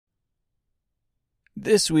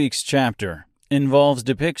This week's chapter involves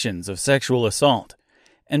depictions of sexual assault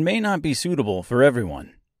and may not be suitable for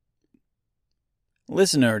everyone.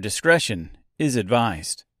 Listener discretion is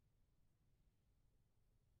advised.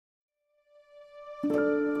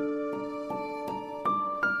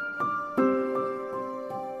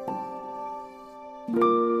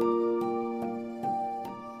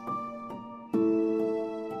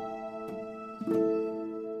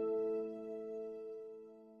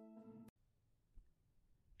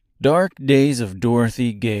 Dark Days of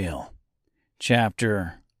Dorothy Gale,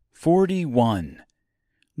 Chapter 41,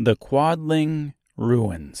 The Quadling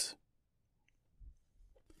Ruins.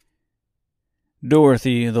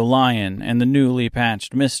 Dorothy the Lion and the newly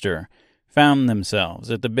patched Mister found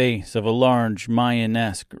themselves at the base of a large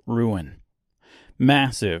Mayan-esque ruin.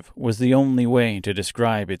 Massive was the only way to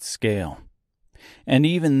describe its scale. And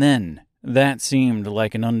even then, that seemed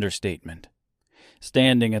like an understatement.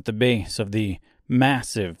 Standing at the base of the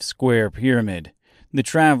massive square pyramid, the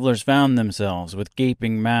travelers found themselves with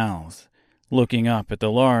gaping mouths, looking up at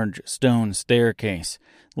the large stone staircase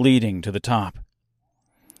leading to the top.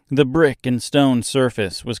 The brick and stone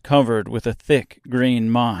surface was covered with a thick green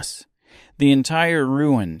moss. The entire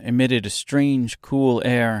ruin emitted a strange cool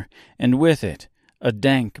air, and with it, a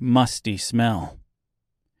dank, musty smell.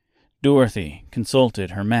 Dorothy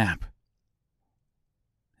consulted her map.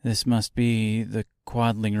 "This must be the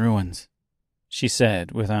Quadling ruins," she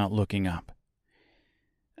said without looking up.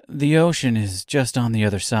 "The ocean is just on the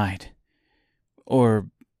other side. Or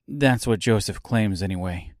that's what Joseph claims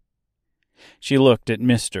anyway." She looked at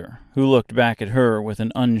Mister, who looked back at her with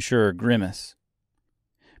an unsure grimace.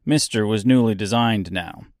 Mister was newly designed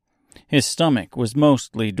now. His stomach was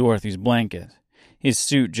mostly Dorothy's blanket. His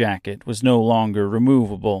suit jacket was no longer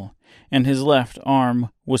removable, and his left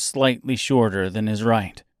arm was slightly shorter than his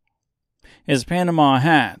right. His Panama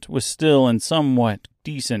hat was still in somewhat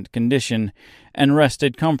decent condition and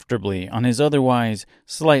rested comfortably on his otherwise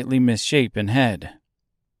slightly misshapen head.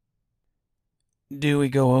 "Do we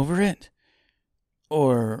go over it?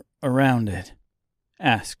 Or around it?"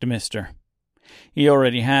 asked Mister. He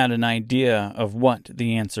already had an idea of what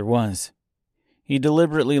the answer was. He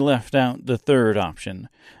deliberately left out the third option,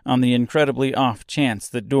 on the incredibly off chance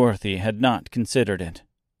that Dorothy had not considered it.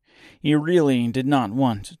 He really did not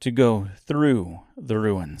want to go through the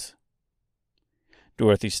ruins.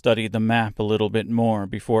 Dorothy studied the map a little bit more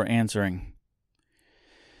before answering.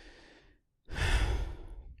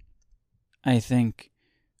 "I think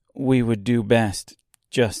we would do best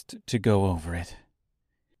just to go over it."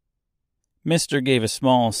 Mister gave a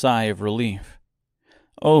small sigh of relief.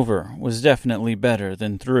 Over was definitely better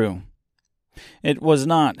than through. It was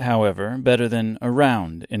not, however, better than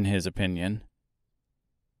around, in his opinion.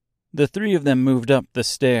 The three of them moved up the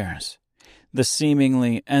stairs, the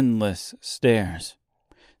seemingly endless stairs.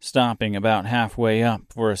 Stopping about halfway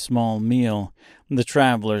up for a small meal, the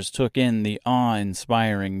travelers took in the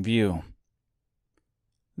awe-inspiring view.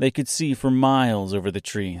 They could see for miles over the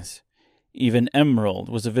trees. Even Emerald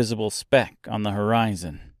was a visible speck on the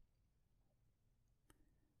horizon.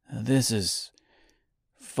 "This is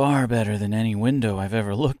far better than any window I've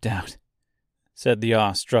ever looked out," said the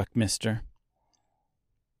awe-struck Mister.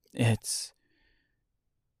 "It's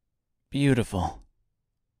beautiful."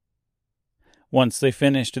 Once they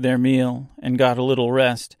finished their meal and got a little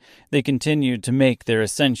rest, they continued to make their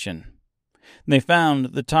ascension. They found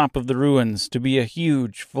the top of the ruins to be a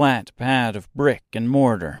huge flat pad of brick and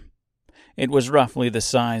mortar. It was roughly the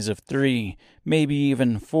size of 3, maybe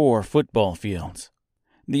even 4 football fields.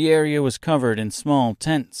 The area was covered in small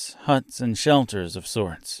tents, huts, and shelters of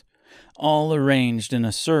sorts, all arranged in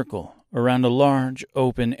a circle around a large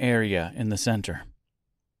open area in the center.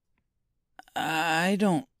 "I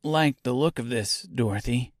don't like the look of this,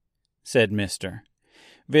 Dorothy," said Mister,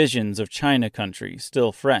 visions of China country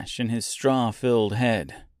still fresh in his straw-filled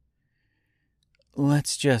head.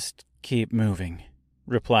 "Let's just keep moving,"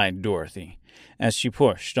 replied Dorothy, as she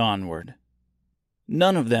pushed onward.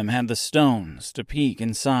 None of them had the stones to peek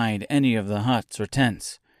inside any of the huts or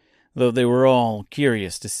tents, though they were all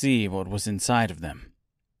curious to see what was inside of them.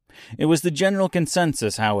 It was the general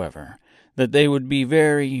consensus, however, that they would be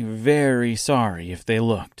very, very sorry if they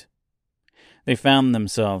looked. They found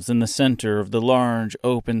themselves in the center of the large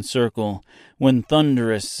open circle when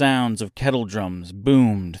thunderous sounds of kettle drums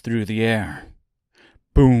boomed through the air.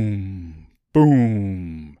 Boom,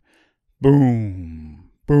 boom,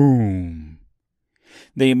 boom, boom.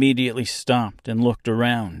 They immediately stopped and looked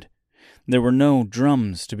around. There were no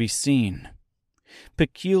drums to be seen.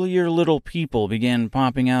 Peculiar little people began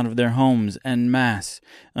popping out of their homes en masse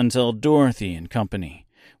until Dorothy and company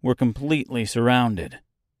were completely surrounded.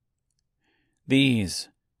 These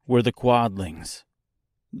were the Quadlings.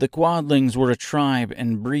 The Quadlings were a tribe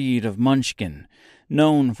and breed of Munchkin,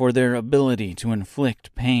 known for their ability to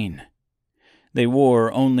inflict pain. They wore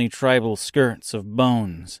only tribal skirts of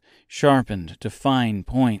bones, sharpened to fine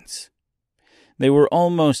points. They were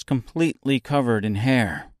almost completely covered in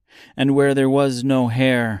hair, and where there was no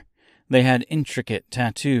hair, they had intricate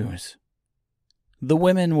tattoos. The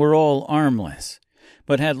women were all armless,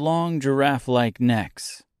 but had long giraffe-like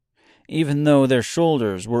necks. Even though their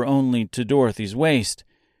shoulders were only to Dorothy's waist,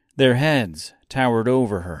 their heads towered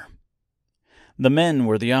over her. The men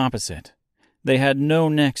were the opposite. They had no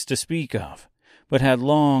necks to speak of, but had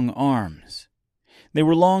long arms. They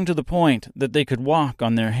were long to the point that they could walk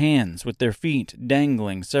on their hands with their feet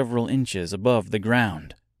dangling several inches above the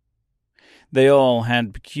ground. They all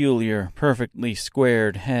had peculiar, perfectly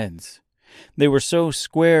squared heads. They were so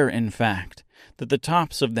square, in fact, that the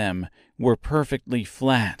tops of them were perfectly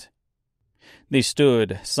flat. They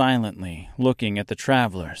stood silently looking at the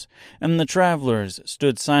travelers, and the travelers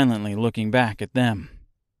stood silently looking back at them.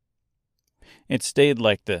 It stayed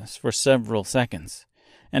like this for several seconds,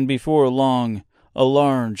 and before long, a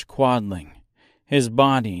large Quadling, his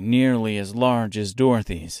body nearly as large as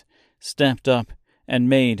Dorothy's, stepped up and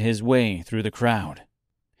made his way through the crowd.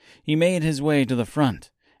 He made his way to the front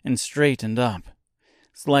and straightened up,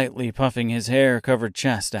 slightly puffing his hair-covered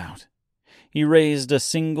chest out. He raised a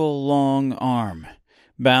single long arm,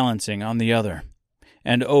 balancing on the other,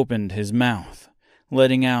 and opened his mouth,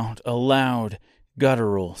 letting out a loud,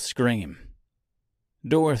 guttural scream.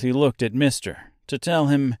 Dorothy looked at Mister to tell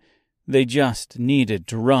him they just needed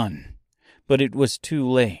to run, but it was too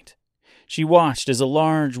late. She watched as a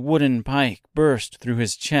large wooden pike burst through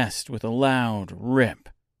his chest with a loud rip.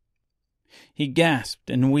 He gasped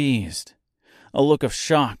and wheezed. A look of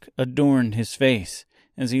shock adorned his face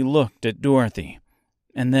as he looked at Dorothy,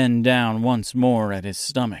 and then down once more at his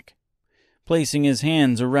stomach. Placing his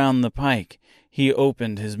hands around the pike, he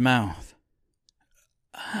opened his mouth.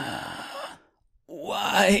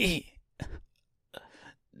 Why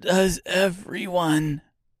does everyone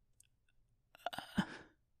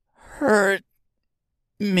hurt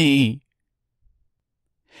me?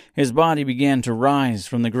 His body began to rise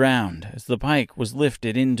from the ground as the pike was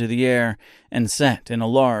lifted into the air and set in a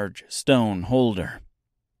large stone holder.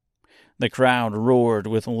 The crowd roared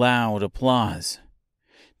with loud applause.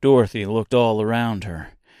 Dorothy looked all around her,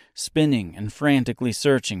 spinning and frantically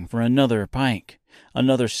searching for another pike,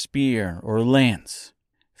 another spear or lance,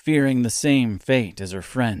 fearing the same fate as her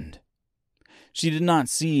friend. She did not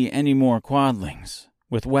see any more Quadlings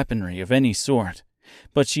with weaponry of any sort,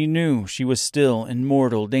 but she knew she was still in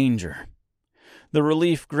mortal danger. The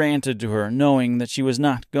relief granted to her knowing that she was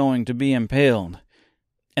not going to be impaled,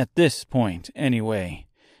 at this point anyway,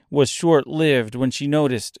 was short-lived when she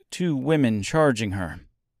noticed two women charging her.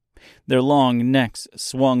 Their long necks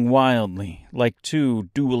swung wildly like two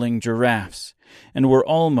dueling giraffes and were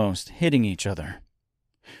almost hitting each other.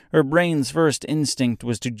 Her brain's first instinct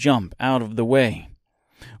was to jump out of the way,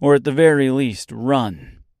 or at the very least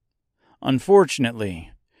run.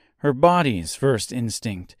 Unfortunately, her body's first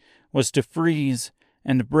instinct was to freeze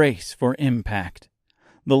and brace for impact.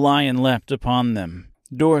 The lion leapt upon them.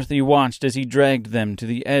 Dorothy watched as he dragged them to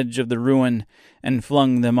the edge of the ruin and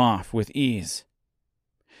flung them off with ease.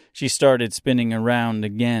 She started spinning around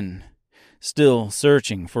again, still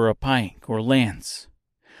searching for a pike or lance.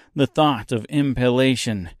 The thought of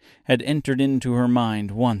impalation had entered into her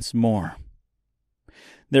mind once more.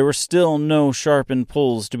 There were still no sharpened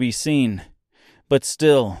poles to be seen, but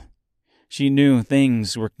still, she knew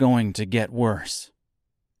things were going to get worse.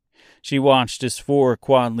 She watched as 4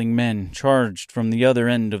 Quadling men charged from the other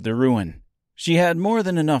end of the ruin. She had more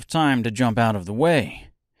than enough time to jump out of the way,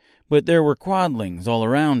 but there were Quadlings all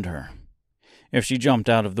around her. If she jumped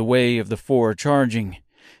out of the way of the 4 charging,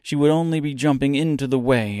 she would only be jumping into the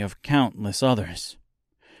way of countless others.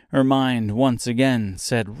 Her mind once again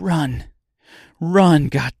said, "Run! Run,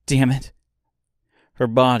 goddammit!" Her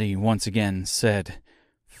body once again said,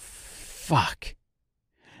 "Fuck,"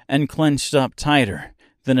 and clenched up tighter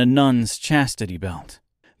than a nun's chastity belt.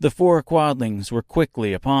 The 4 Quadlings were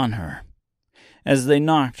quickly upon her. As they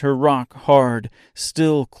knocked her rock-hard,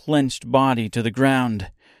 still clenched body to the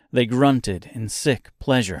ground, they grunted in sick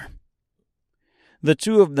pleasure. The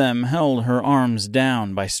 2 of them held her arms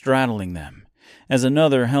down by straddling them, as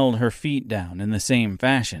another held her feet down in the same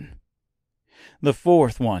fashion. The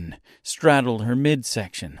 4th one straddled her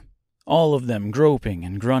midsection, all of them groping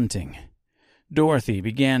and grunting. Dorothy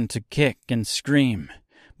began to kick and scream,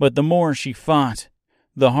 but the more she fought,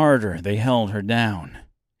 the harder they held her down.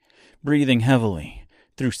 Breathing heavily,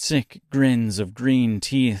 through sick grins of green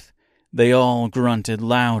teeth, They all grunted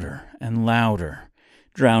louder and louder,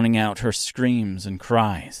 drowning out her screams and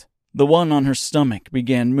cries. The one on her stomach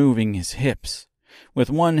began moving his hips. With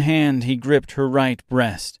one hand he gripped her right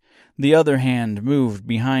breast. The other hand moved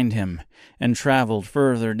behind him and traveled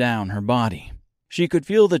further down her body. She could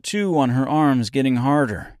feel the two on her arms getting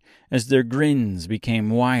harder as their grins became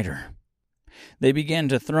wider. They began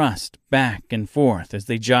to thrust back and forth as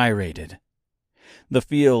they gyrated. The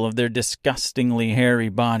feel of their disgustingly hairy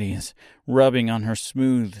bodies rubbing on her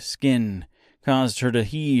smooth skin caused her to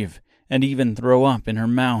heave and even throw up in her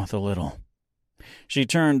mouth a little. She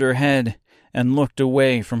turned her head and looked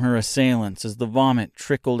away from her assailants as the vomit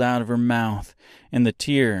trickled out of her mouth and the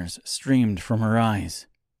tears streamed from her eyes.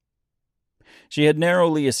 She had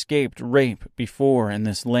narrowly escaped rape before in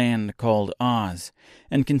this land called Oz,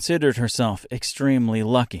 and considered herself extremely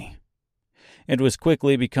lucky. It was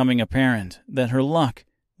quickly becoming apparent that her luck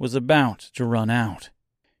was about to run out.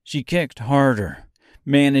 She kicked harder,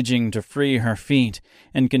 managing to free her feet,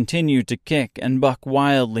 and continued to kick and buck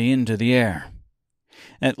wildly into the air.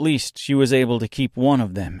 At least she was able to keep one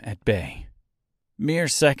of them at bay. Mere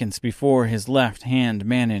seconds before his left hand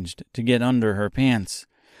managed to get under her pants,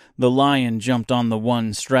 the lion jumped on the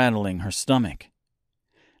one straddling her stomach.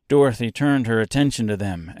 Dorothy turned her attention to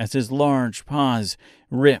them as his large paws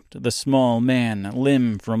ripped the small man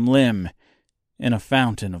limb from limb in a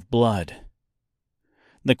fountain of blood.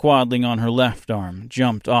 The Quadling on her left arm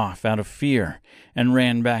jumped off out of fear and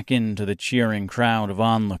ran back into the cheering crowd of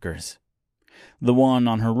onlookers. The one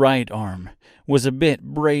on her right arm was a bit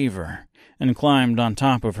braver and climbed on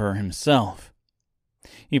top of her himself.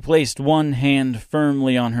 He placed one hand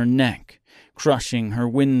firmly on her neck, crushing her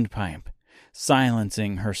windpipe,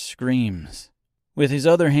 silencing her screams. With his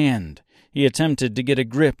other hand, he attempted to get a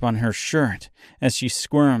grip on her shirt as she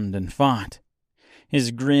squirmed and fought.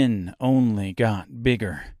 His grin only got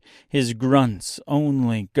bigger, his grunts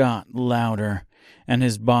only got louder, and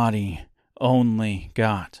his body only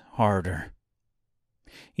got harder.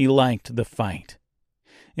 He liked the fight.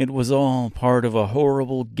 It was all part of a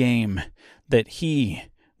horrible game that he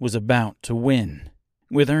was about to win.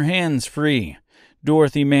 With her hands free,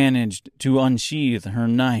 Dorothy managed to unsheath her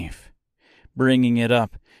knife. Bringing it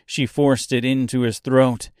up, she forced it into his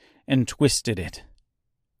throat and twisted it.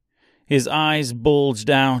 His eyes bulged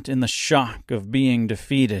out in the shock of being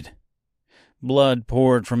defeated. Blood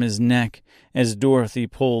poured from his neck as Dorothy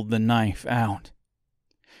pulled the knife out.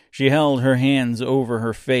 She held her hands over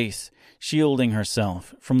her face, shielding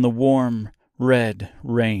herself from the warm, red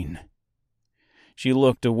rain. She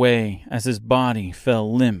looked away as his body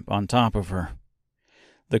fell limp on top of her.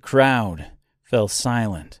 The crowd fell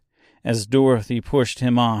silent as Dorothy pushed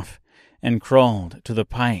him off and crawled to the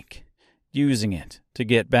pike, using it to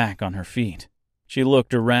get back on her feet. She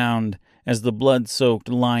looked around as the blood-soaked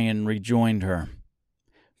lion rejoined her.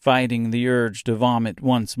 Fighting the urge to vomit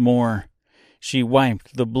once more, she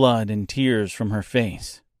wiped the blood and tears from her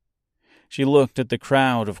face. She looked at the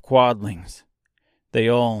crowd of Quadlings. They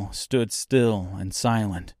all stood still and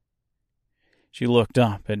silent. She looked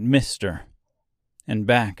up at Mr. and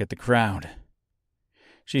back at the crowd.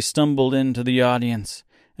 She stumbled into the audience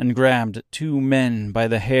and grabbed two men by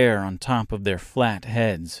the hair on top of their flat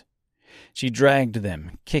heads. She dragged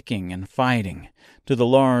them, kicking and fighting, to the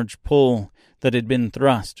large pole that had been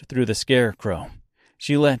thrust through the scarecrow.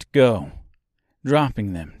 She let go,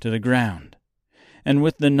 dropping them to the ground, and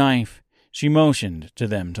with the knife she motioned to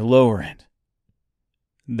them to lower it.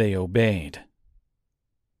 They obeyed.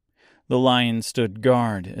 The lion stood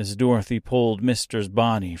guard as Dorothy pulled Mister's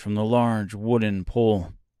body from the large wooden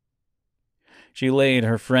pole. She laid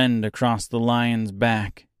her friend across the lion's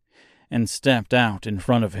back and stepped out in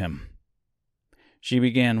front of him. She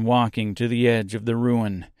began walking to the edge of the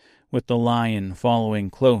ruin, with the lion following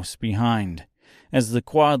close behind, as the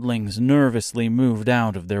Quadlings nervously moved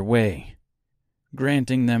out of their way,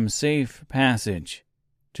 granting them safe passage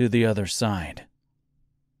to the other side.